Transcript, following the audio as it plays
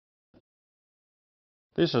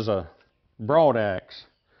This is a broadaxe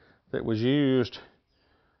that was used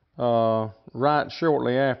right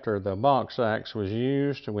shortly after the box axe was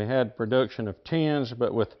used. We had production of 10s,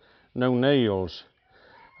 but with no nails.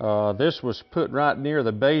 This was put right near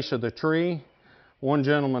the base of the tree. One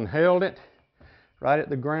gentleman held it right at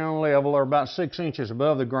the ground level, or about 6 inches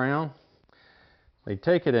above the ground. They'd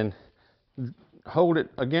take it and hold it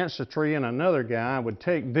against the tree, and another guy would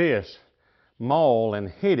take this maul and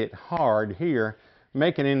hit it hard here,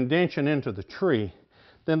 make an indentation into the tree.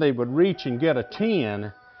 Then they would reach and get a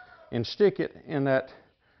 10 and stick it in that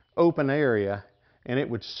open area, and it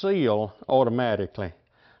would seal automatically.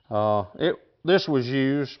 This was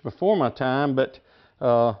used before my time, but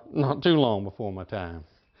not too long before my time.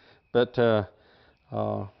 But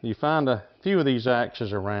you find a few of these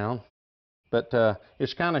axes around, but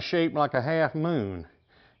it's kind of shaped like a half moon,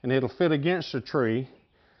 and it'll fit against the tree.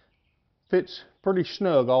 Fits pretty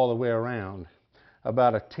snug all the way around.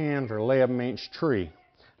 About a 10 or 11-inch tree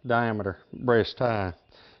diameter breast high,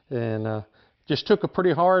 and just took a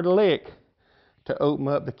pretty hard lick to open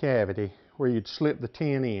up the cavity where you'd slip the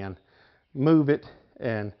 10 in, move it,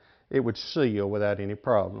 and it would seal without any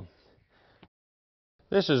problem.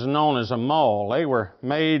 This is known as a maul. They were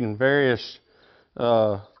made in various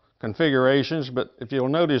configurations, but if you'll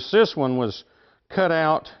notice, this one was cut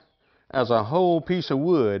out as a whole piece of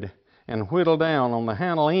wood and whittled down on the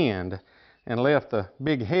handle end and left the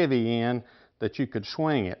big heavy end that you could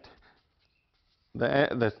swing it.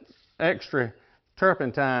 The extra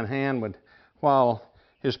turpentine hand would, while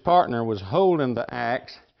his partner was holding the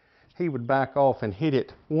axe, he would back off and hit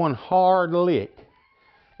it one hard lick,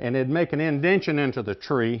 and it'd make an indentation into the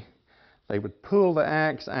tree. They would pull the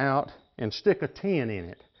axe out and stick a 10 in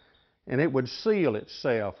it, and it would seal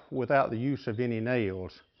itself without the use of any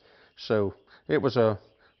nails. So it was a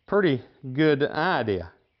pretty good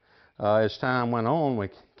idea. As time went on, we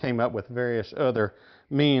came up with various other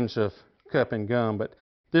means of cupping gum, but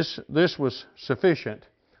this was sufficient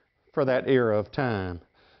for that era of time,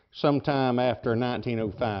 sometime after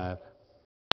 1905.